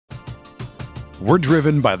We're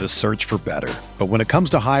driven by the search for better. But when it comes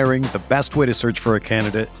to hiring, the best way to search for a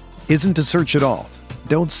candidate isn't to search at all.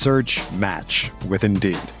 Don't search, match with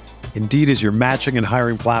Indeed. Indeed is your matching and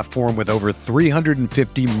hiring platform with over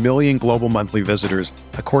 350 million global monthly visitors,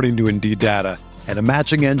 according to Indeed data, and a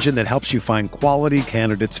matching engine that helps you find quality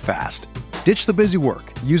candidates fast. Ditch the busy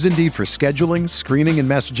work. Use Indeed for scheduling, screening, and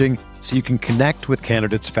messaging so you can connect with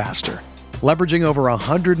candidates faster. Leveraging over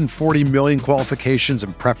 140 million qualifications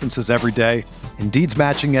and preferences every day, Indeed's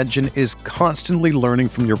matching engine is constantly learning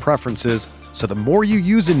from your preferences, so the more you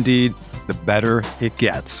use Indeed, the better it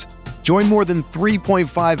gets. Join more than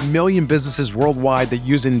 3.5 million businesses worldwide that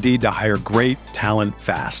use Indeed to hire great talent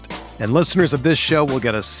fast. And listeners of this show will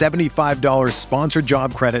get a $75 sponsored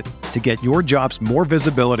job credit to get your jobs more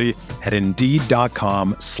visibility at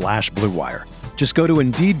Indeed.com/Blue Wire. Just go to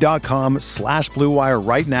Indeed.com/Blue Wire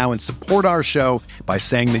right now and support our show by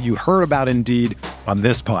saying that you heard about Indeed on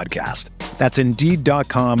this podcast. That's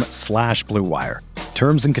Indeed.com/Blue Wire.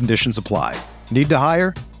 Terms and conditions apply. Need to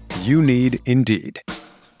hire? You need Indeed.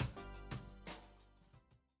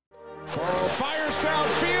 Fires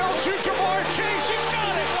downfield to Jamar Chase. He's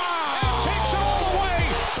got it. Wow. And takes it all the way.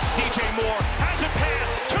 DJ Moore has a pass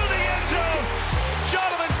to the end zone.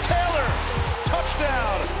 Jonathan Taylor.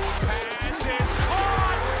 Touchdown. Pass is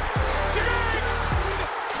caught. Diggs.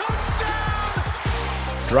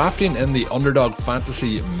 Touchdown. Drafting in the Underdog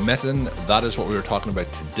Fantasy Mitten, that is what we were talking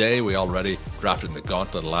about today. We already drafted in the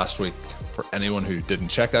Gauntlet last week. For anyone who didn't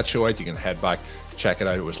check that show out, you can head back, check it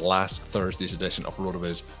out. It was last Thursday's edition of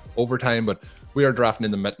RotoViz Overtime, but we are drafting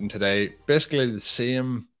in the Mitten today. Basically the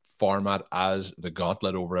same format as the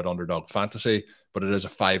Gauntlet over at Underdog Fantasy, but it is a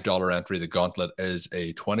 $5 entry. The Gauntlet is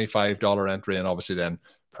a $25 entry, and obviously then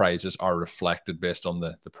prizes are reflected based on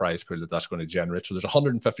the prize pool that's going to generate. So there's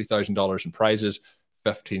 $150,000 in prizes,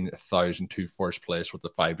 $15,000 to first place with the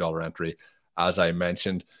 $5 entry, as I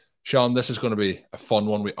mentioned. Sean, this is going to be a fun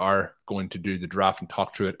one. We are going to do the draft and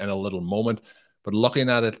talk through it in a little moment, but looking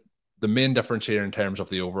at it, the main difference here in terms of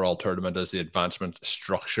the overall tournament is the advancement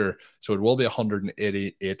structure. So it will be a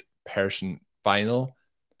 188-person final.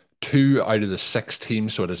 2 out of the 6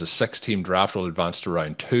 teams, so it is a 6-team draft, will advance to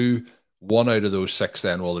round 2. 1 out of those 6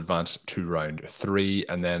 then will advance to round 3,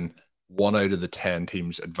 and then 1 out of the 10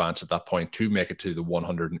 teams advance at that point to make it to the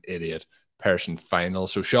 188-person final.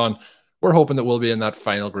 So, Sean, we're hoping that we'll be in that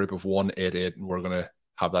final group of 188, and we're going to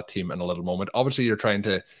have that team in a little moment. Obviously, you're trying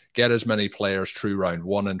to get as many players through round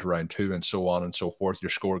 1 into round 2 and so on and so forth.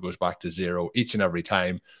 Your score goes back to 0 each and every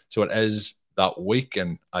time. So it is that week,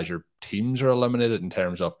 and as your teams are eliminated in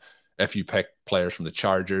terms of if you pick players from the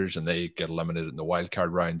Chargers and they get eliminated in the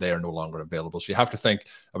wildcard round, they are no longer available. So you have to think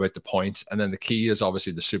about the points. And then the key is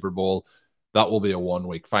obviously the Super Bowl. That will be a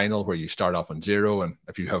 1-week final where you start off on 0. And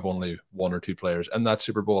if you have only 1 or 2 players in that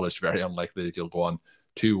Super Bowl, it's very unlikely that you'll go on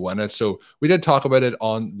to win it. So we did talk about it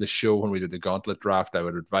on the show when we did the Gauntlet draft. I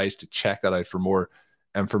would advise to check that out for more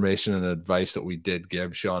information and advice that we did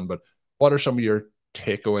give, Sean. But what are some of your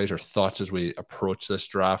takeaways or thoughts as we approach this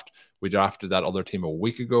draft? We drafted that other team a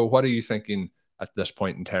week ago. What are you thinking at this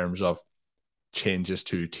point in terms of changes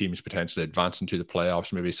to teams potentially advancing to the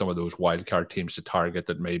playoffs? Maybe some of those wildcard teams to target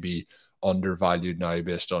that may be undervalued now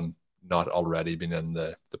based on not already being in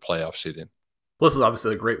the playoff seeding. Well, this is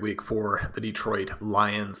obviously a great week for the Detroit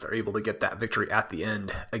Lions. They're able to get that victory at the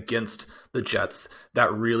end against the Jets.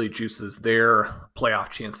 That really juices their playoff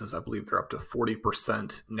chances. I believe they're up to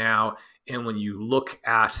 40% now. And when you look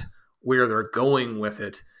at where they're going with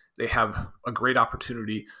it, they have a great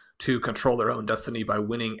opportunity to control their own destiny by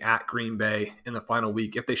winning at Green Bay in the final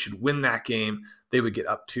week. If they should win that game, they would get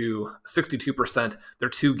up to 62%. Their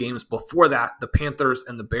 2 games before that, the Panthers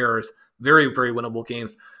and the Bears, very, very winnable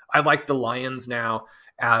games. I like the Lions now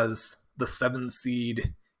as the 7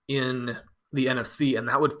 seed in the NFC, and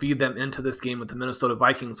that would feed them into this game with the Minnesota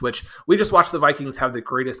Vikings, which we just watched the Vikings have the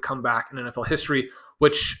greatest comeback in NFL history,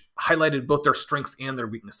 which highlighted both their strengths and their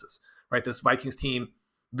weaknesses, right? This Vikings team,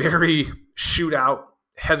 very shootout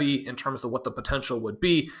heavy in terms of what the potential would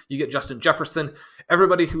be. You get Justin Jefferson.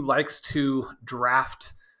 Everybody who likes to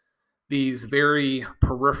draft these very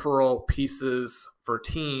peripheral pieces for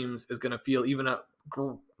teams is going to feel even a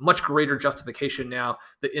much greater justification now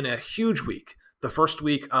that in a huge week, the first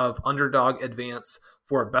week of underdog advance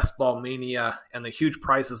for Best Ball Mania and the huge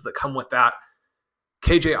prizes that come with that,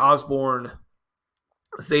 KJ Osborne,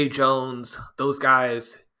 Zay Jones, those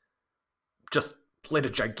guys just played a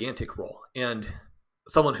gigantic role. And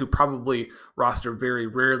someone who probably rostered very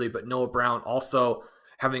rarely, but Noah Brown also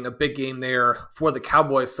having a big game there for the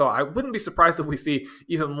Cowboys. So I wouldn't be surprised if we see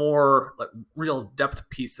even more like real depth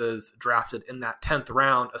pieces drafted in that 10th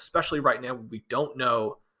round, especially right now when we don't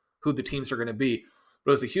know who the teams are going to be.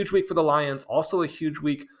 But it was a huge week for the Lions, also a huge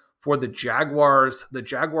week for the Jaguars. The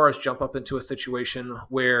Jaguars jump up into a situation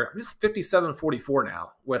where it's 57-44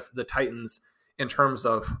 now with the Titans in terms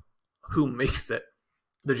of who makes it.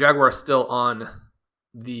 The Jaguars still on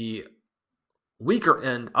the weaker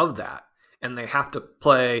end of that, and they have to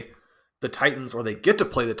play the Titans, or they get to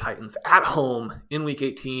play the Titans at home in Week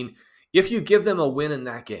 18. If you give them a win in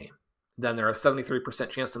that game, then they're a 73%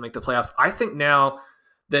 chance to make the playoffs. I think now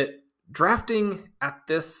that drafting at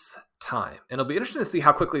this time, and it'll be interesting to see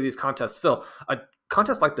how quickly these contests fill. A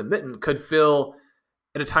contest like the Mitten could fill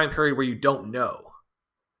at a time period where you don't know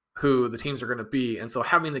who the teams are going to be. And so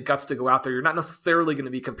having the guts to go out there, you're not necessarily going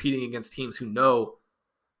to be competing against teams who know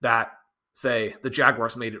that, say, the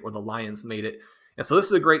Jaguars made it or the Lions made it. And so this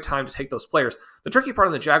is a great time to take those players. The tricky part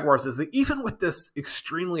on the Jaguars is that even with this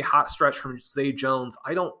extremely hot stretch from Zay Jones,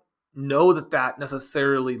 I don't know that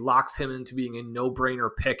necessarily locks him into being a no-brainer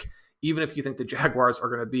pick, even if you think the Jaguars are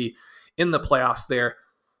going to be in the playoffs there.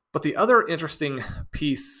 But the other interesting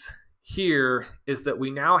piece here is that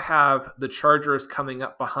we now have the Chargers coming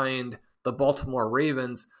up behind the Baltimore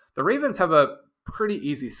Ravens. The Ravens have a pretty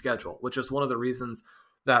easy schedule, which is one of the reasons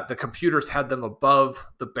that the computers had them above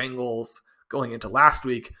the Bengals going into last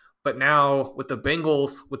week. But now with the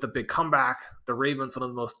Bengals, with the big comeback, the Ravens, one of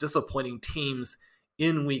the most disappointing teams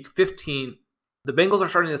in Week 15, the Bengals are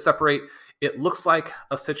starting to separate. It looks like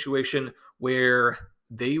a situation where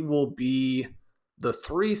they will be the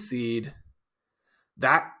 3 seed.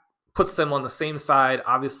 That puts them on the same side,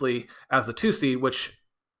 obviously, as the 2 seed, which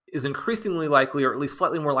is increasingly likely, or at least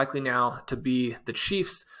slightly more likely now, to be the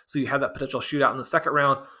Chiefs. So you have that potential shootout in the second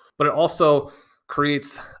round. But it also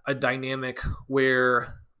creates a dynamic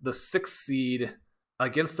where the 6th seed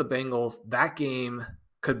against the Bengals, that game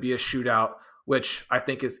could be a shootout, which I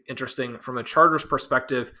think is interesting from a Chargers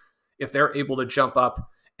perspective. If they're able to jump up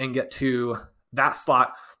and get to that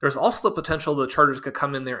slot, there's also the potential the Chargers could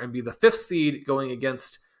come in there and be the 5th seed going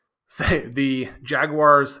against, say, the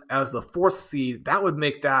Jaguars as the 4th seed. That would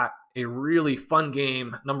make that a really fun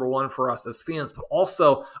game, number one, for us as fans. But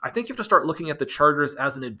also, I think you have to start looking at the Chargers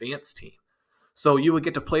as an advanced team. So you would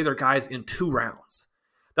get to play their guys in 2 rounds.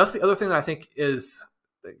 That's the other thing that I think is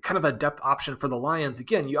kind of a depth option for the Lions.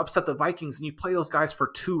 Again, you upset the Vikings and you play those guys for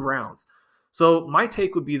 2 rounds. So my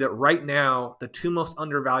take would be that right now, the 2 most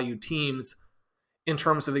undervalued teams in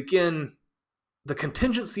terms of, again, the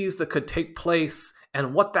contingencies that could take place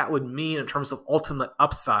and what that would mean in terms of ultimate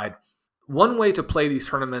upside. One way to play these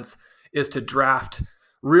tournaments is to draft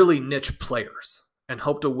really niche players and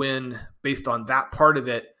hope to win based on that part of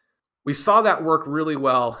it. We saw that work really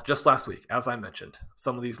well just last week, as I mentioned.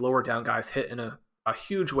 Some of these lower down guys hit in a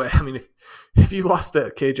huge way. I mean, if you lost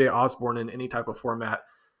to KJ Osborne in any type of format,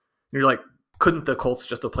 you're like, couldn't the Colts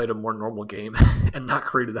just have played a more normal game and not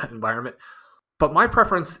created that environment? But my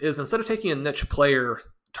preference is, instead of taking a niche player,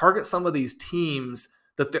 target some of these teams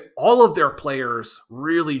that all of their players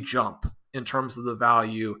really jump in terms of the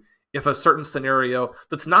value. If a certain scenario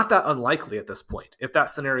that's not that unlikely at this point, if that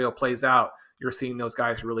scenario plays out, you're seeing those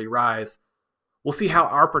guys really rise. We'll see how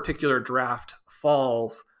our particular draft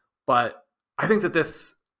falls, but I think that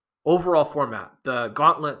this overall format, the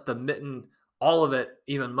gauntlet, the mitten, all of it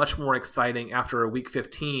even much more exciting after a Week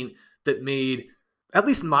 15 that made at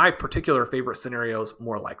least my particular favorite scenarios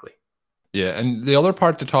more likely. Yeah, and the other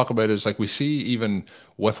part to talk about is, like, we see even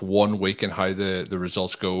with 1 week and how the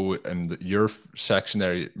results go, and your section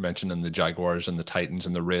there mentioning the Jaguars and the Titans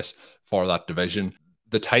and the race for that division.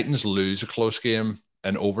 The Titans lose a close game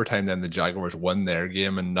in overtime, then the Jaguars win their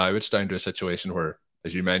game, and now it's down to a situation where,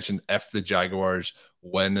 as you mentioned, if the Jaguars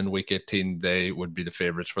win in Week 18, they would be the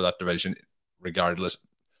favorites for that division regardless.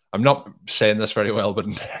 I'm not saying this very well, but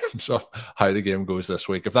in terms of how the game goes this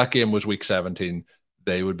week, if that game was Week 17,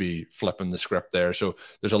 they would be flipping the script there. So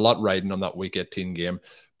there's a lot riding on that Week 18 game.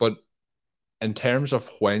 But in terms of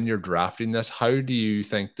when you're drafting this, how do you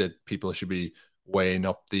think that people should be weighing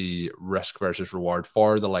up the risk versus reward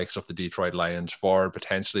for the likes of the Detroit Lions, for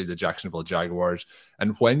potentially the Jacksonville Jaguars?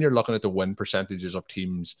 And when you're looking at the win percentages of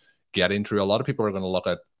teams getting through, a lot of people are going to look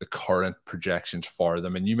at the current projections for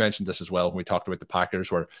them. And you mentioned this as well when we talked about the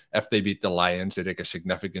Packers, where if they beat the Lions, they take a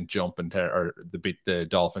significant jump or they beat the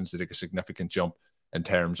Dolphins, they take a significant jump in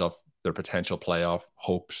terms of their potential playoff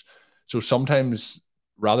hopes. So sometimes,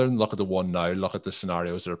 rather than look at the one now, look at the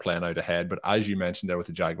scenarios that are playing out ahead. But as you mentioned there with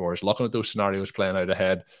the Jaguars, looking at those scenarios playing out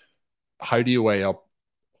ahead, how do you weigh up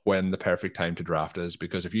when the perfect time to draft is?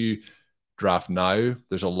 Because if you draft now,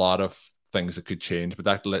 there's a lot of things that could change, but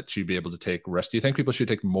that lets you be able to take risks. Do you think people should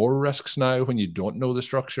take more risks now when you don't know the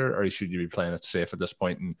structure, or should you be playing it safe at this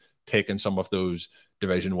point and taking some of those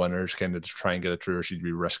division winners kind of to try and get it through, or should you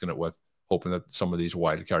be risking it with hoping that some of these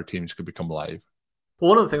wildcard teams could become live? Well,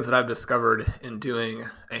 one of the things that I've discovered in doing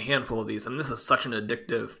a handful of these, and this is such an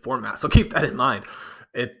addictive format, so keep that in mind.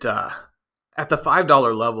 It at the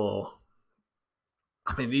 $5 level,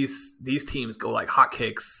 I mean, these teams go like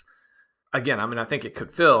hotcakes. Again, I mean, I think it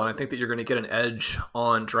could fill, and I think that you're going to get an edge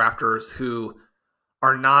on drafters who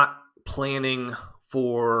are not planning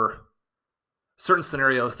for certain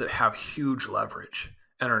scenarios that have huge leverage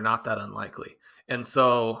and are not that unlikely. And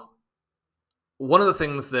so one of the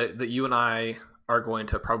things that you and I are going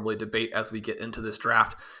to probably debate as we get into this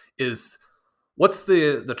draft is what's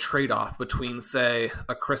the trade-off between, say,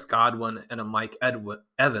 a Chris Godwin and a Mike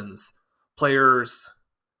Evans, players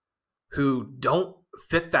who don't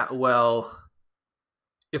fit that well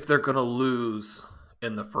if they're going to lose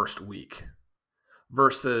in the first week,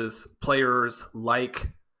 versus players like,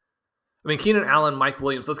 I mean, Keenan Allen, Mike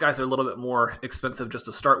Williams, those guys are a little bit more expensive just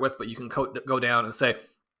to start with, but you can go down and say,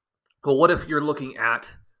 well, what if you're looking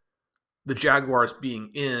at the Jaguars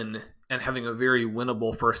being in and having a very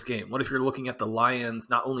winnable first game? What if you're looking at the Lions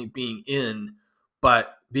not only being in,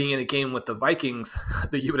 but being in a game with the Vikings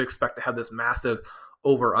that you would expect to have this massive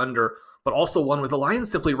over-under, but also one where the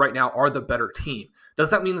Lions simply right now are the better team?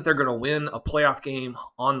 Does that mean that they're going to win a playoff game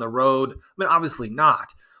on the road? I mean, obviously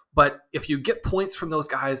not. But if you get points from those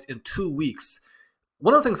guys in 2 weeks,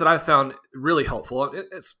 one of the things that I've found really helpful,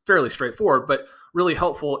 it's fairly straightforward, but really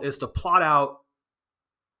helpful, is to plot out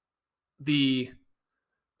the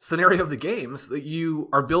scenario of the games that you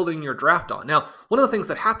are building your draft on. Now, one of the things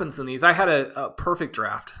that happens in these, I had a perfect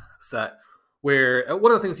draft set where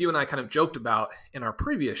one of the things you and I kind of joked about in our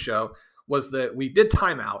previous show was that we did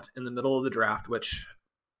timeout in the middle of the draft, which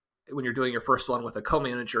when you're doing your first one with a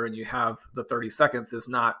co-manager and you have the 30 seconds is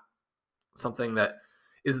not something that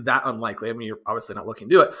is that unlikely. I mean, you're obviously not looking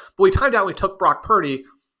to do it, but we timed out, we took Brock Purdy.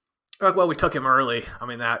 Well, we took him early. I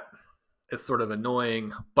mean, that is sort of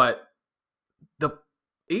annoying, but the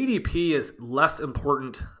ADP is less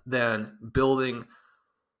important than building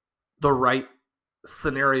the right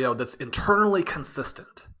scenario that's internally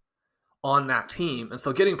consistent on that team. And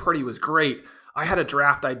so getting Purdy was great. I had a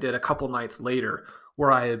draft I did a couple nights later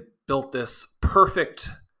where I had built this perfect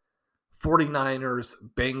 49ers,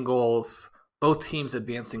 Bengals, both teams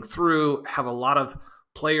advancing through, have a lot of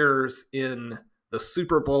players in the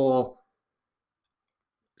Super Bowl,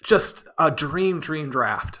 just a dream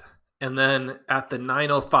draft. And then at the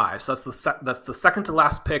 9:05, so that's the second to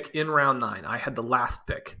last pick in round 9, I had the last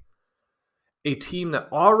pick. A team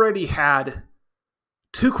that already had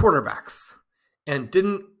 2 quarterbacks and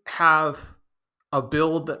didn't have a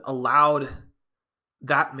build that allowed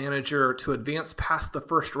that manager to advance past the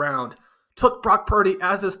first round took Brock Purdy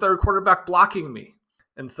as his third quarterback, blocking me.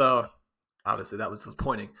 And so obviously that was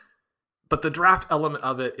disappointing. But the draft element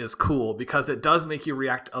of it is cool because it does make you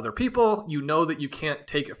react to other people. You know that you can't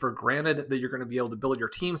take it for granted that you're going to be able to build your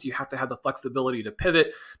teams. You have to have the flexibility to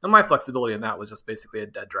pivot. And my flexibility in that was just basically a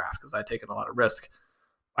dead draft because I had taken a lot of risk.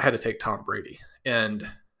 I had to take Tom Brady. And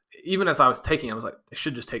even as I was taking it, I was like, I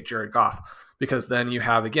should just take Jared Goff because then you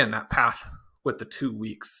have, again, that path with the 2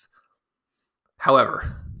 weeks.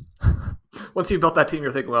 However, once you built that team,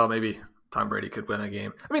 you're thinking, well, maybe Tom Brady could win a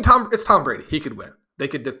game. I mean, it's Tom Brady. He could win. They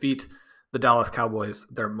could defeat the Dallas Cowboys,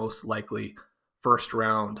 their most likely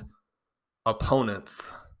first-round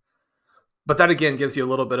opponents. But that, again, gives you a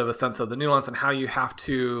little bit of a sense of the nuance and how you have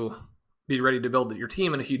to be ready to build your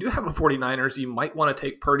team. And if you do have a 49ers, you might want to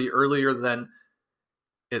take Purdy earlier than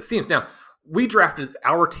it seems. Now, we drafted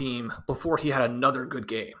our team before he had another good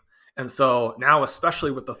game. And so now,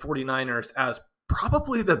 especially with the 49ers as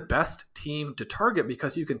probably the best team to target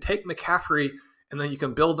because you can take McCaffrey and then you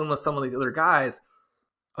can build him with some of the other guys.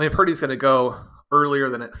 I mean, Purdy's going to go earlier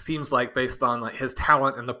than it seems like based on like his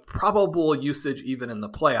talent and the probable usage even in the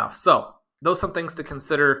playoffs. So those are some things to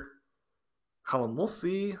consider. Colin, we'll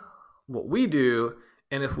see what we do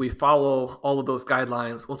and if we follow all of those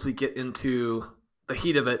guidelines once we get into the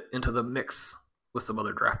heat of it, into the mix with some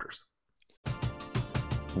other drafters.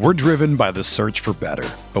 We're driven by the search for better.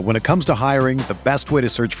 But when it comes to hiring, the best way to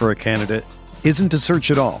search for a candidate isn't to search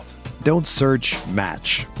at all. Don't search,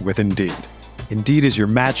 match with Indeed. Indeed is your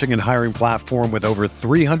matching and hiring platform with over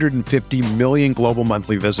 350 million global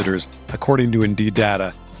monthly visitors, according to Indeed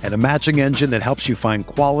data, and a matching engine that helps you find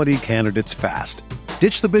quality candidates fast.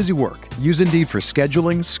 Ditch the busy work. Use Indeed for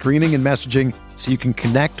scheduling, screening, and messaging so you can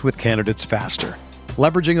connect with candidates faster.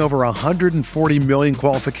 Leveraging over 140 million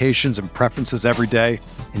qualifications and preferences every day,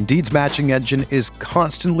 Indeed's matching engine is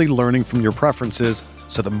constantly learning from your preferences,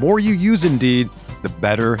 so the more you use Indeed, the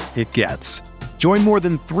better it gets. Join more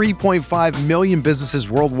than 3.5 million businesses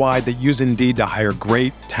worldwide that use Indeed to hire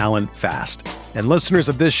great talent fast. And listeners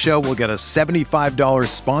of this show will get a $75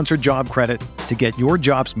 sponsored job credit to get your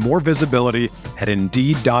jobs more visibility at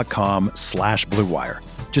Indeed.com/Blue Wire.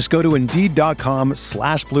 Just go to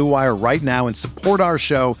Indeed.com/Blue Wire right now and support our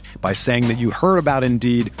show by saying that you heard about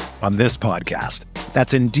Indeed on this podcast.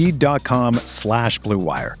 That's Indeed.com/Blue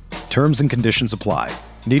Wire. Terms and conditions apply.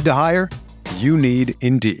 Need to hire? You need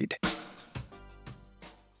Indeed.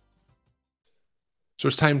 So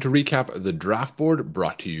it's time to recap the draft board,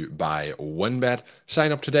 brought to you by WynnBET.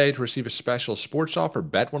 Sign up today to receive a special sports offer.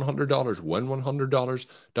 Bet $100, win $100.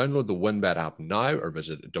 Download the WynnBET app now or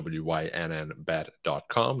visit wynnbet.com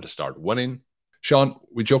to start winning. Sean,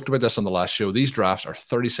 we joked about this on the last show. These drafts are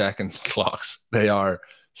 30-second clocks. They are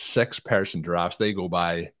 6-person drafts. They go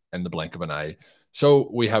by in the blink of an eye. So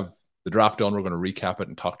we have the draft done. We're going to recap it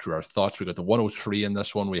and talk through our thoughts. We got the 103 in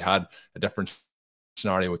this one. We had a different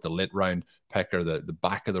scenario with the late round pick or the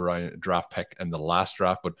back of the round draft pick in the last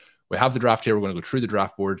draft, but we have the draft here. We're going to go through the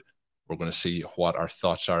draft board. We're going to see what our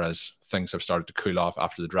thoughts are as things have started to cool off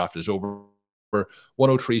after the draft is over.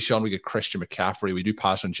 103, Sean, we get Christian McCaffrey. We do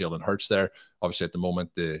pass on Jalen Hurts there. Obviously at the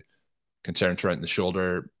moment the concern surrounding the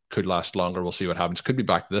shoulder could last longer. We'll see what happens. Could be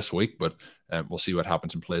back this week, but we'll see what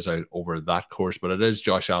happens and plays out over that course. But it is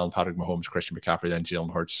Josh Allen, Patrick Mahomes, Christian McCaffrey, then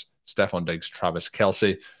Jalen Hurts, Stephon Diggs, Travis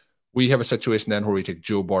Kelce. We have a situation then where we take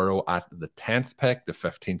Joe Burrow at the 10th pick. The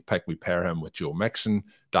 15th pick, we pair him with Joe Mixon,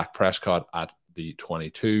 Dak Prescott at the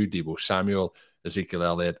 22, Deebo Samuel, Ezekiel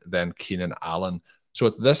Elliott, then Keenan Allen. So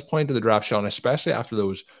at this point of the draft, Sean, especially after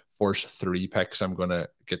those first 3 picks, I'm going to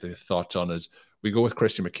get the thoughts on is we go with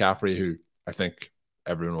Christian McCaffrey, who I think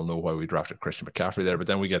everyone will know why we drafted Christian McCaffrey there, but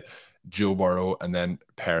then we get Joe Burrow and then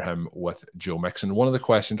pair him with Joe Mixon. One of the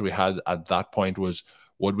questions we had at that point was,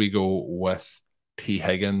 would we go with T.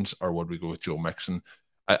 Higgins or would we go with Joe Mixon?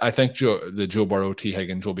 I think the Joe Burrow, T.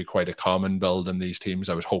 Higgins will be quite a common build in these teams.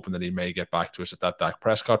 I was hoping that he may get back to us at that Dak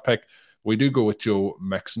Prescott pick. We do go with Joe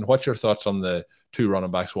Mixon. What's your thoughts on the 2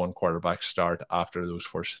 running backs, 1 quarterback start after those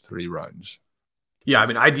first 3 rounds? Yeah, I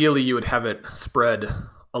mean, ideally you would have it spread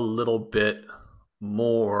a little bit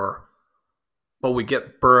more, but we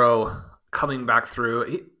get Burrow coming back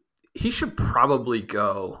through. He should probably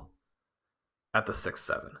go at the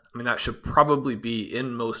 6-7. I mean, that should probably be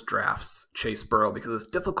in most drafts, Chase Burrow, because it's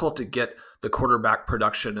difficult to get the quarterback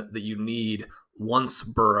production that you need once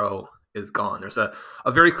Burrow is gone. There's a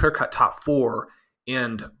very clear-cut top 4,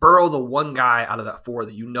 and Burrow, the one guy out of that 4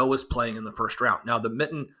 that you know is playing in the first round. Now, the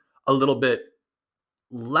Mitten, a little bit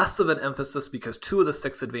less of an emphasis because 2 of the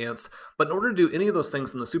 6 advance, but in order to do any of those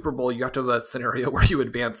things in the Super Bowl, you have to have a scenario where you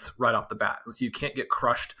advance right off the bat. And so you can't get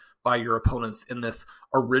crushed by your opponents in this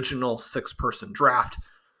original 6-person draft.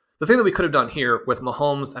 The thing that we could have done here with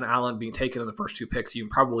Mahomes and Allen being taken in the first 2 picks, you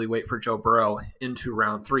can probably wait for Joe Burrow into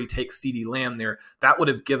round 3, take CeeDee Lamb there. That would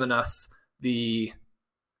have given us the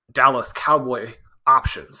Dallas Cowboy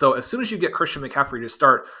option. So as soon as you get Christian McCaffrey to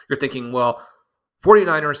start, you're thinking, well,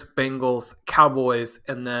 49ers, Bengals, Cowboys,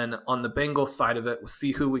 and then on the Bengals side of it, we'll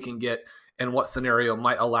see who we can get and what scenario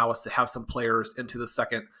might allow us to have some players into the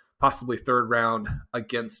 2nd, possibly 3rd round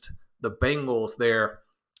against the Bengals there.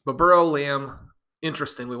 But Burrow, Lamb,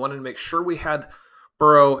 interesting. We wanted to make sure we had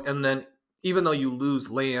Burrow, and then even though you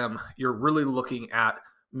lose Lamb, you're really looking at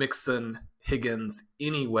Mixon, Higgins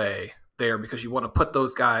anyway there because you want to put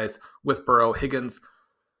those guys with Burrow. Higgins,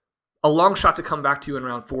 a long shot to come back to you in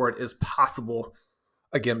round 4. It is possible,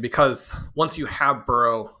 again, because once you have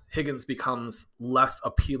Burrow, Higgins becomes less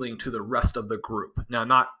appealing to the rest of the group. Now,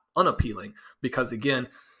 not unappealing, because again,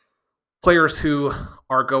 players who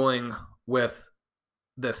are going with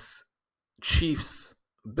this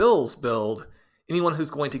Chiefs-Bills build, anyone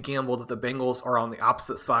who's going to gamble that the Bengals are on the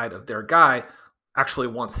opposite side of their guy actually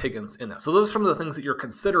wants Higgins in that. So those are some of the things that you're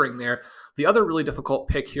considering there. The other really difficult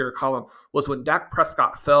pick here, Colin, was when Dak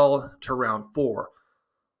Prescott fell to round 4.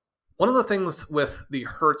 One of the things with the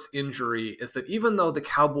Hurts injury is that even though the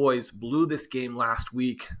Cowboys blew this game last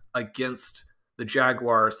week against the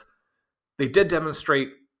Jaguars, they did demonstrate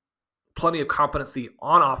plenty of competency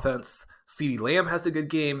on offense. CeeDee Lamb has a good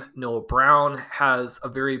game. Noah Brown has a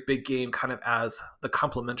very big game kind of as the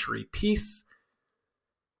complementary piece.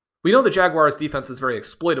 We know the Jaguars defense is very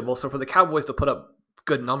exploitable, so for the Cowboys to put up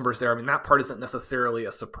good numbers there, I mean, that part isn't necessarily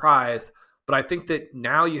a surprise, but I think that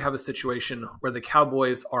now you have a situation where the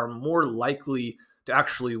Cowboys are more likely to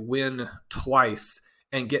actually win twice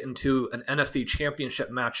and get into an NFC championship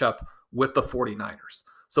matchup with the 49ers.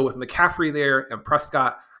 So with McCaffrey there and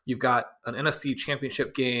Prescott, you've got an NFC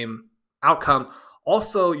championship game outcome.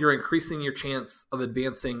 Also, you're increasing your chance of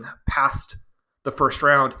advancing past the first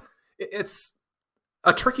round. It's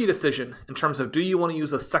a tricky decision in terms of, do you want to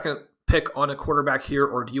use a second pick on a quarterback here,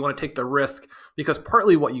 or do you want to take the risk? Because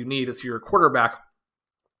partly what you need is your quarterback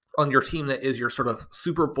on your team that is your sort of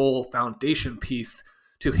Super Bowl foundation piece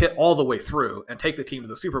to hit all the way through and take the team to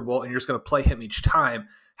the Super Bowl, and you're just going to play him each time.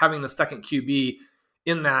 Having the second QB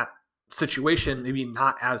in that situation maybe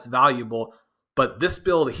not as valuable, but this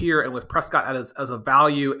build here and with Prescott as a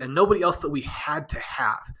value and nobody else that we had to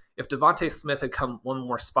have. If Devontae Smith had come one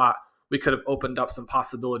more spot, we could have opened up some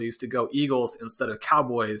possibilities to go Eagles instead of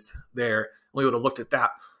Cowboys there. We would have looked at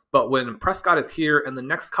that. But when Prescott is here and the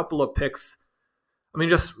next couple of picks, I mean,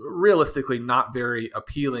 just realistically not very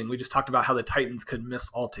appealing. We just talked about how the Titans could miss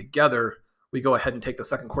altogether. We go ahead and take the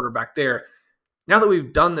second quarterback there. Now that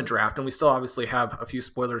we've done the draft, and we still obviously have a few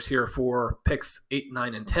spoilers here for picks 8,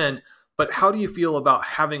 9, and 10, but how do you feel about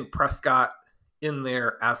having Prescott in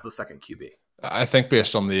there as the second QB? I think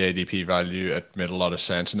based on the ADP value, it made a lot of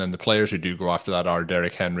sense. And then the players who do go after that are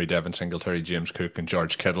Derrick Henry, Devin Singletary, James Cook, and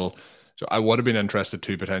George Kittle. So I would have been interested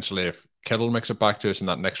too, potentially, if Kittle makes it back to us in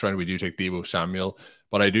that next round, we do take Deebo Samuel.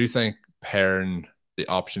 But I do think pairing the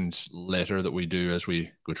options later that we do as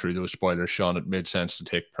we go through those spoilers, Sean, it made sense to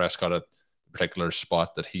take Prescott at the particular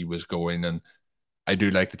spot that he was going. And I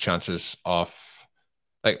do like the chances of,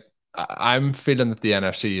 like, I'm feeling that the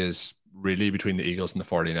NFC is really between the Eagles and the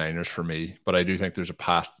 49ers for me, but I do think there's a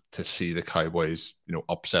path to see the Cowboys,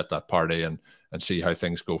 upset that party and see how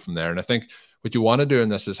things go from there. And I think what you want to do in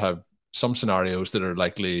this is have some scenarios that are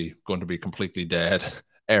likely going to be completely dead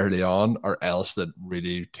early on, or else that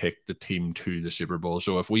really take the team to the Super Bowl.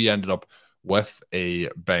 So if we ended up with a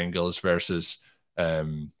Bengals versus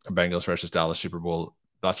Dallas Super Bowl,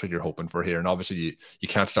 that's what you're hoping for here. And obviously you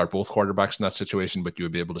can't start both quarterbacks in that situation, but you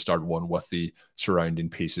would be able to start one with the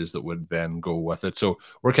surrounding pieces that would then go with it. So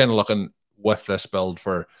we're kind of looking with this build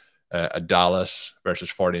for a Dallas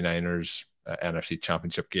versus 49ers NFC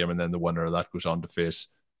championship game. And then the winner of that goes on to face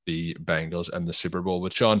the Bengals in the Super Bowl.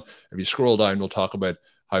 But Sean, if you scroll down, we'll talk about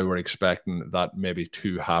how we're expecting that maybe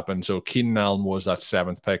to happen. So Keenan Allen was that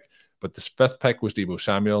 7th pick, but the 5th pick was Deebo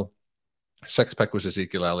Samuel. 6th pick was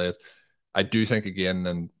Ezekiel Elliott. I do think, again,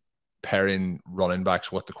 and pairing running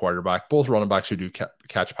backs with the quarterback, both running backs who do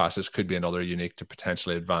catch passes could be another unique to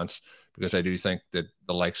potentially advance, because I do think that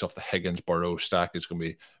the likes of the Higgins-Burrow stack is going to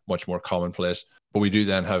be much more commonplace. But we do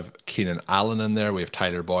then have Keenan Allen in there. We have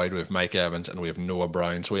Tyler Boyd, we have Mike Evans, and we have Noah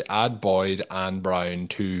Brown. So we add Boyd and Brown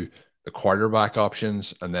to the quarterback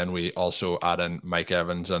options, and then we also add in Mike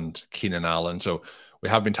Evans and Keenan Allen. So we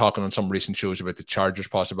have been talking on some recent shows about the Chargers'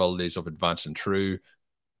 possibilities of advancing through.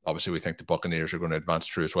 Obviously, we think the Buccaneers are going to advance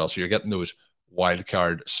through as well. So you're getting those wild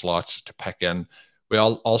card slots to pick in. We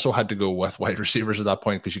also had to go with wide receivers at that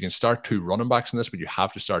point, because you can start 2 running backs in this, but you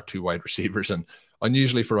have to start 2 wide receivers. And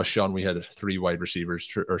unusually for us, Sean, we had 3 wide receivers,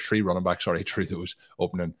 or 3 running backs, through those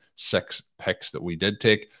opening 6 picks that we did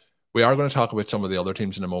take. We are going to talk about some of the other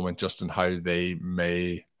teams in a moment, just on how they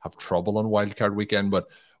may have trouble on wild card weekend. But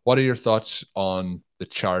what are your thoughts on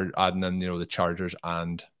the adding in, the Chargers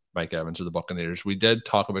and Mike Evans of the Buccaneers? We did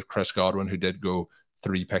talk about Chris Godwin, who did go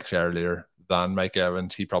 3 picks earlier than Mike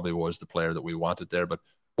Evans. He probably was the player that we wanted there. But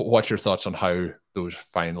what's your thoughts on how those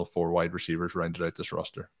final 4 wide receivers rounded out this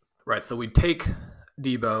roster? Right. So we take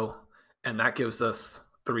Deebo, and that gives us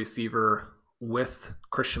the receiver with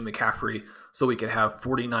Christian McCaffrey, so we could have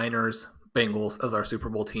 49ers, Bengals as our Super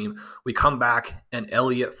Bowl team. We come back and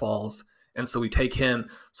Elliott falls, and so we take him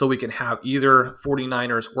so we can have either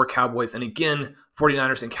 49ers or Cowboys. And again,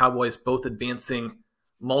 49ers and Cowboys both advancing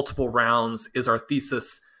multiple rounds is our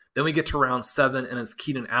thesis. Then we get to round 7, and it's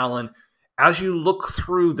Keenan Allen. As you look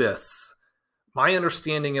through this, my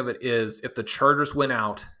understanding of it is if the Chargers win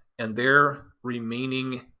out and their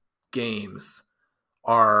remaining games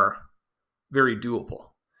are very doable,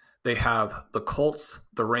 they have the Colts,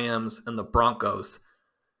 the Rams, and the Broncos.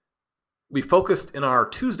 We focused in our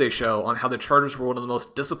Tuesday show on how the Chargers were one of the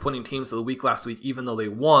most disappointing teams of the week last week, even though they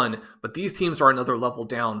won. But these teams are another level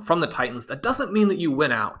down from the Titans. That doesn't mean that you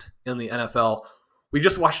win out in the NFL. We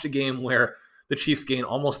just watched a game where the Chiefs gained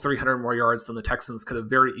almost 300 more yards than the Texans could have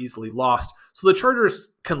very easily lost. So the Chargers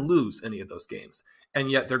can lose any of those games. And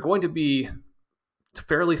yet they're going to be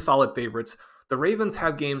fairly solid favorites. The Ravens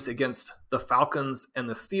have games against the Falcons and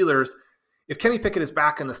the Steelers. If Kenny Pickett is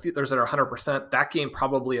back and the Steelers are 100%, that game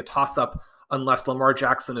probably a toss-up unless Lamar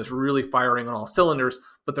Jackson is really firing on all cylinders.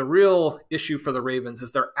 But the real issue for the Ravens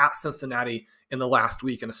is they're at Cincinnati in the last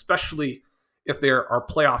week, and especially if there are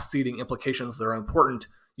playoff seeding implications that are important,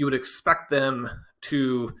 you would expect them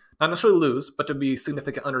to not necessarily lose, but to be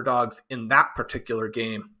significant underdogs in that particular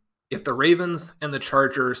game. If the Ravens and the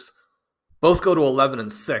Chargers both go to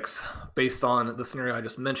 11-6, based on the scenario I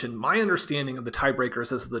just mentioned, my understanding of the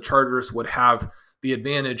tiebreakers is the Chargers would have the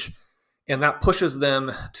advantage, and that pushes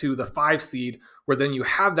them to the 5 seed, where then you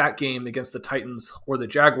have that game against the Titans or the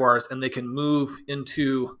Jaguars, and they can move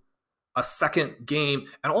into a second game,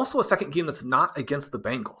 and also a second game that's not against the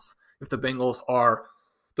Bengals, if the Bengals are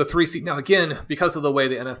the 3 seed. Now, again, because of the way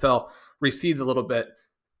the NFL recedes a little bit,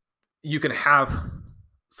 you can have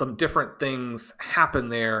some different things happen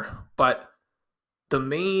there, but the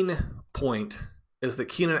main point is that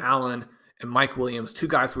Keenan Allen and Mike Williams, 2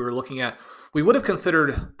 guys we were looking at, we would have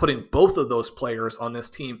considered putting both of those players on this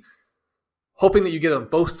team, hoping that you get them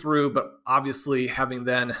both through, but obviously having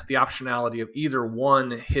then the optionality of either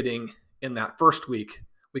one hitting in that first week.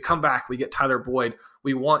 We come back, we get Tyler Boyd.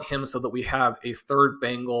 We want him so that we have a third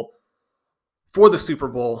Bengal for the Super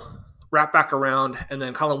Bowl. Wrap back around, and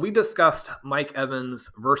then Colin, we discussed Mike Evans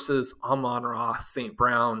versus Amon-Ra St.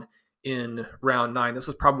 Brown in round 9. This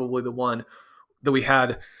was probably the one that we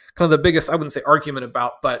had kind of the biggest, I wouldn't say argument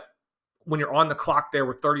about, but when you're on the clock there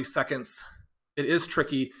with 30 seconds, it is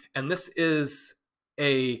tricky. And this is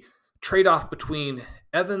a trade-off between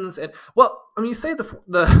Evans and, well, I mean, you say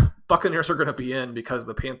the Buccaneers are going to be in because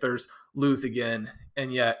the Panthers lose again.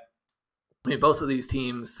 And yet, I mean, both of these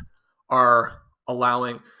teams are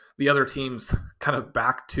allowing the other teams kind of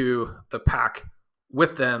back to the pack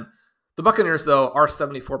with them. The Buccaneers, though, are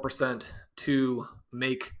 74% to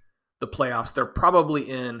make the playoffs. They're probably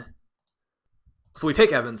in. So we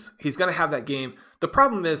take Evans. He's going to have that game. The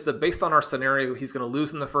problem is that based on our scenario, he's going to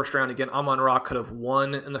lose in the first round. Again, Amon-Ra could have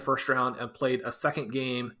won in the first round and played a second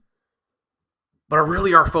game. But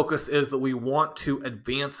really our focus is that we want to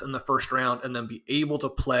advance in the first round and then be able to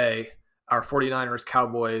play our 49ers,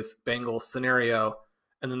 Cowboys, Bengals scenario.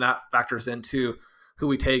 And then that factors into who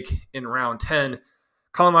we take in round 10.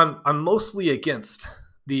 Colin, I'm mostly against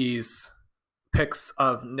these picks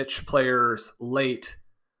of niche players late.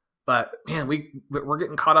 But man, we're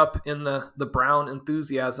getting caught up in the Brown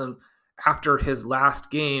enthusiasm after his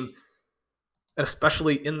last game,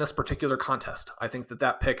 especially in this particular contest. I think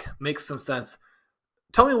that pick makes some sense.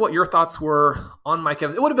 Tell me what your thoughts were on Mike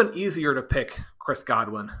Evans. It would have been easier to pick Chris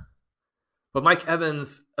Godwin. But Mike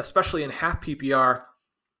Evans, especially in half PPR,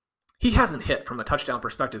 he hasn't hit from a touchdown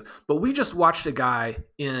perspective. But we just watched a guy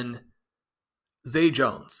in Zay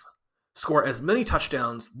Jones score as many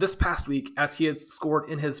touchdowns this past week as he had scored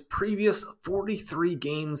in his previous 43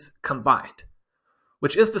 games combined,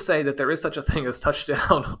 which is to say that there is such a thing as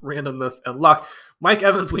touchdown randomness and luck. Mike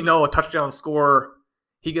Evans, we know, a touchdown scorer.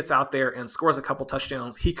 He gets out there and scores a couple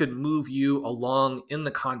touchdowns. He could move you along in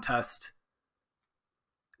the contest.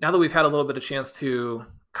 Now that we've had a little bit of chance to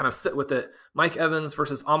kind of sit with it, Mike Evans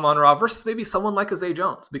versus Amon-Ra versus maybe someone like a Zay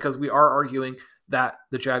Jones, because we are arguing that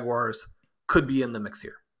the Jaguars could be in the mix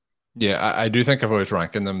here. Yeah, I do think if I was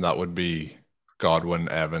ranking them, that would be Godwin,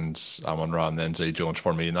 Evans, Amon-Ra, and then Zay Jones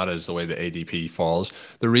for me, and that is the way the ADP falls.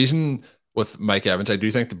 The reason with Mike Evans, I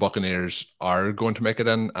do think the Buccaneers are going to make it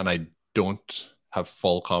in, and I don't have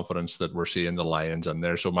full confidence that we're seeing the Lions in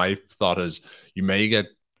there. So my thought is you may get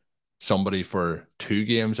somebody for 2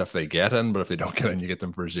 games if they get in, but if they don't get in, you get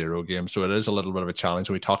them for 0 games. So it is a little bit of a challenge.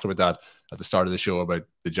 We talked about that at the start of the show about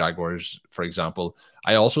the Jaguars, for example.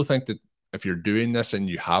 I also think that if you're doing this and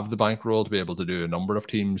you have the bankroll to be able to do a number of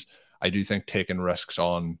teams, I do think taking risks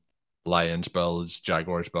on Lions, Bills,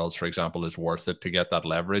 Jaguars, Bills, for example, is worth it to get that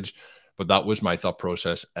leverage. But that was my thought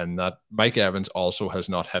process. And that Mike Evans also has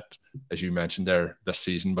not hit, as you mentioned there, this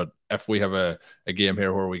season. But if we have a game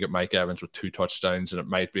here where we get Mike Evans with 2 touchdowns, and it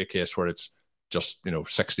might be a case where it's just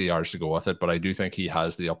 60 yards to go with it. But I do think he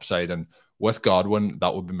has the upside. And with Godwin,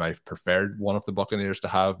 that would be my preferred one of the Buccaneers to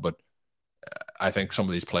have. But I think some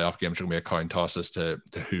of these playoff games are going to be a coin toss as to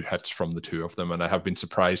who hits from the 2 of them. And I have been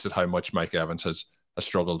surprised at how much Mike Evans has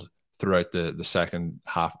struggled throughout the second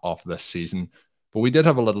half of this season. But we did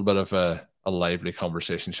have a little bit of a lively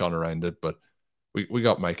conversation, Sean, around it. But we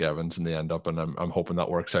got Mike Evans in the end up, and I'm hoping that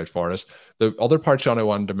works out for us. The other part, Sean, I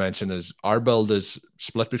wanted to mention is our build is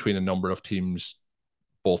split between a number of teams,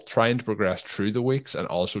 both trying to progress through the weeks and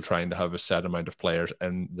also trying to have a set amount of players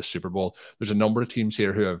in the Super Bowl. There's a number of teams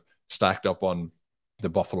here who have stacked up on the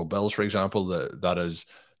Buffalo Bills, for example. That is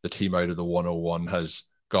the team out of the 101 has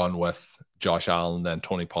gone with Josh Allen, then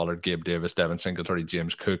Tony Pollard, Gabe Davis, Devin Singletary,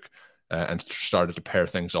 James Cook, and started to pair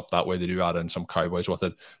things up that way. They do add in some Cowboys with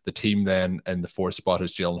it. The team then in the 4th spot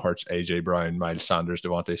is Jalen Hurts, AJ Brown, Miles Sanders,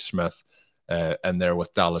 Devontae Smith, and they're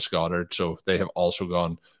with Dallas Goedert. So they have also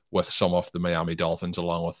gone with some of the Miami Dolphins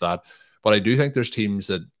along with that. But I do think there's teams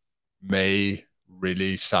that may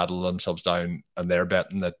really saddle themselves down and they're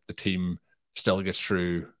betting that the team still gets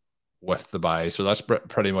through with the bye. So that's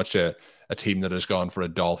pretty much a team that has gone for a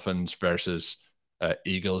Dolphins versus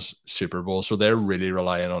Eagles Super Bowl. So they're really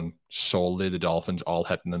relying on solely the Dolphins all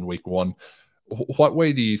hitting in week 1. What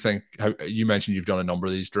way do you think, you mentioned you've done a number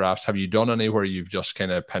of these drafts, have you done any where you've just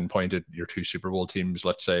kind of pinpointed your 2 Super Bowl teams,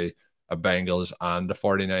 let's say a Bengals and a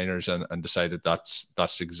 49ers, and decided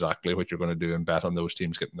that's exactly what you're going to do and bet on those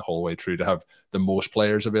teams getting the whole way through to have the most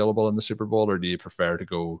players available in the Super Bowl? Or do you prefer to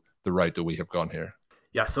go the route that we have gone here?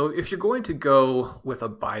 Yeah, so if you're going to go with a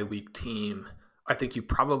bye week team, I think you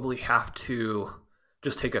probably have to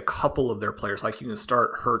just take a couple of their players. Like you can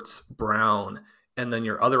start Hurts, Brown, and then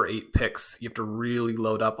your other 8 picks, you have to really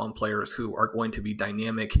load up on players who are going to be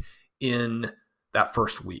dynamic in that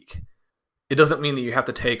first week. It doesn't mean that you have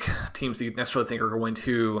to take teams that you necessarily think are going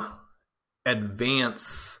to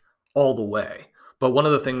advance all the way. But one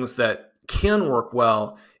of the things that can work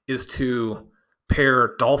well is to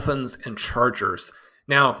pair Dolphins and Chargers.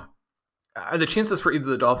 Now, the chances for either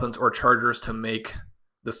the Dolphins or Chargers to make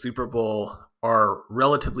the Super Bowl are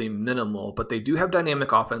relatively minimal, but they do have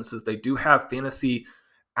dynamic offenses. They do have fantasy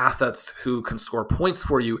assets who can score points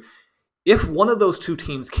for you. If one of those 2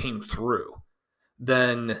 teams came through,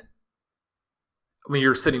 then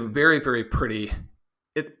you're sitting very, very pretty.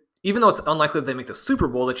 Even though it's unlikely that they make the Super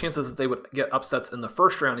Bowl, the chances that they would get upsets in the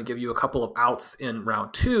first round and give you a couple of outs in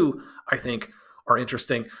round 2, I think, are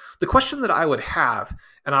interesting. The question that I would have,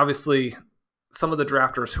 and obviously some of the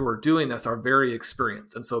drafters who are doing this are very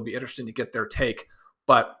experienced, and so it'd be interesting to get their take,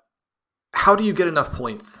 but how do you get enough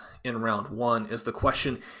points in round 1 is the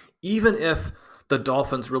question, even if the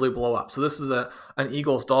Dolphins really blow up. So this is an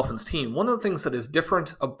Eagles-Dolphins team. One of the things that is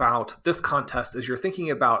different about this contest is you're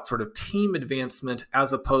thinking about sort of team advancement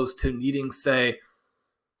as opposed to needing, say,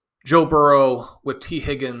 Joe Burrow with T.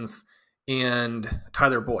 Higgins and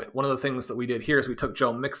Tyler Boyd. One of the things that we did here is we took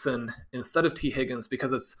Joe Mixon instead of T. Higgins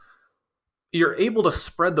because you're able to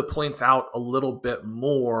spread the points out a little bit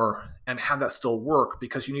more and have that still work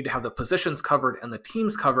because you need to have the positions covered and the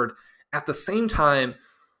teams covered. At the same time,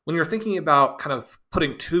 when you're thinking about kind of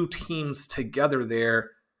putting 2 teams together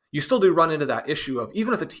there, you still do run into that issue of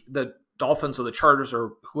even if the Dolphins or the Chargers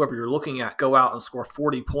or whoever you're looking at go out and score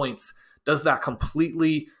 40 points, does that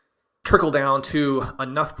completely trickle down to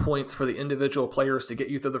enough points for the individual players to get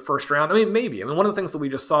you through the first round? I mean, maybe. One of the things that we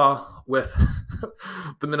just saw with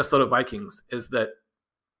the Minnesota Vikings is that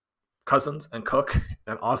Cousins and Cook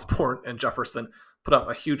and Osborne and Jefferson put up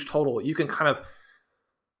a huge total. You can kind of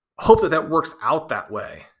hope that works out that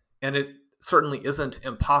way. And it certainly isn't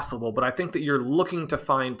impossible, but I think that you're looking to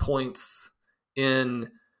find points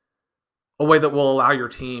in a way that will allow your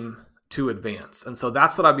team to advance. And so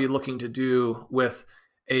that's what I'd be looking to do with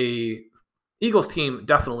a Eagles team,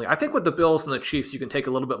 definitely. I think with the Bills and the Chiefs, you can take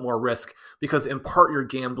a little bit more risk because in part you're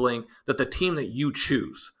gambling that the team that you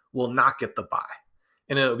choose will not get the bye.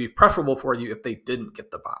 And it would be preferable for you if they didn't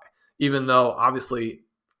get the bye, even though obviously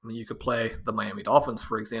you could play the Miami Dolphins,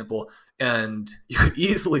 for example, and you could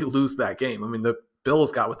easily lose that game. The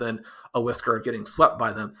Bills got within a whisker of getting swept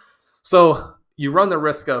by them. So you run the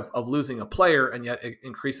risk of losing a player, and yet it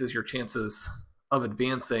increases your chances of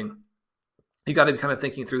advancing. You got to be kind of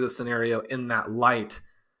thinking through the scenario in that light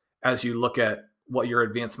as you look at what your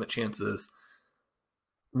advancement chances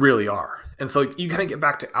really are. And so you kind of get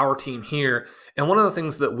back to our team here. And one of the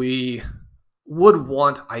things that we would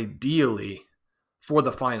want ideally for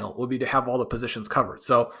the final would be to have all the positions covered.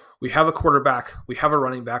 So we have a quarterback, we have a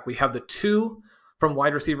running back, we have the 2 from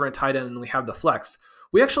wide receiver and tight end, and we have the flex.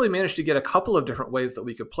 We actually managed to get a couple of different ways that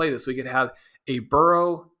we could play this. We could have a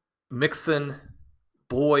Burrow, Mixon,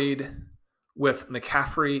 Boyd with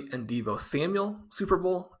McCaffrey and Deebo Samuel Super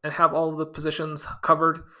Bowl and have all of the positions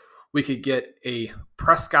covered. We could get a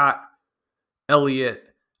Prescott, Elliott,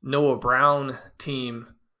 Noah Brown team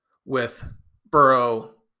with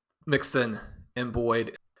Burrow, Mixon, and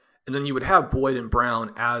Boyd. And then you would have Boyd and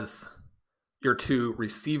Brown as your 2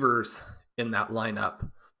 receivers in that lineup,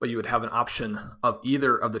 but you would have an option of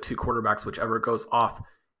either of the 2 quarterbacks, whichever goes off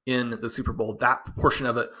in the Super Bowl. That portion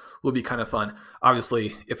of it will be kind of fun.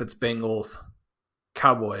 Obviously, if it's Bengals,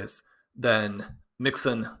 Cowboys, then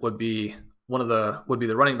Mixon would be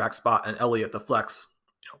the running back spot and Elliott the flex,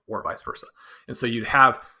 or vice versa. And so you'd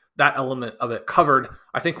have that element of it covered.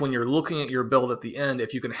 I think when you're looking at your build at the end,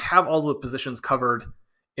 if you can have all the positions covered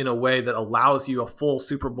in a way that allows you a full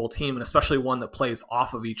Super Bowl team, and especially one that plays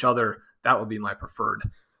off of each other, that would be my preferred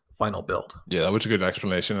final build. Yeah, that was a good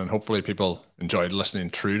explanation, and hopefully people enjoyed listening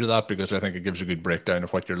through to that, because I think it gives a good breakdown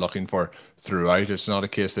of what you're looking for throughout. It's not a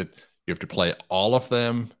case that you have to play all of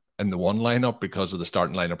them in the one lineup because of the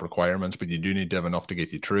starting lineup requirements, but you do need to have enough to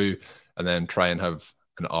get you through, and then try and have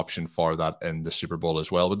an option for that in the Super Bowl as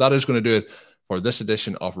well. But that is going to do it for this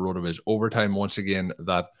edition of RotoViz Overtime. Once again,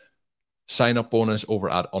 that sign-up bonus over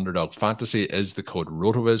at Underdog Fantasy is the code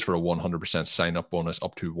RotoViz for a 100% sign-up bonus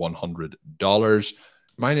up to $100.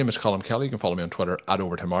 My name is Colin Kelly. You can follow me on Twitter at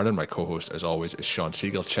Overtime Ireland. My co-host, as always, is Sean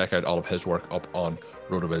Siegel. Check out all of his work up on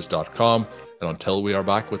rotoviz.com. And until we are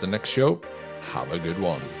back with the next show, have a good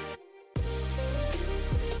one.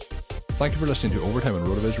 Thank you for listening to Overtime on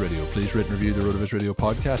RotoViz Radio. Please rate and review the RotoViz Radio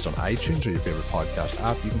podcast on iTunes or your favorite podcast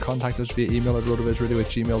app. You can contact us via email at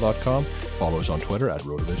rotovizradio@gmail.com. Follow us on Twitter at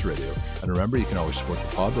RotoViz Radio. And remember, you can always support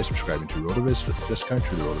the pod by subscribing to RotoViz with a discount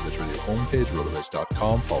through the RotoViz Radio homepage,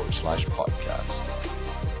 rotoviz.com/podcast.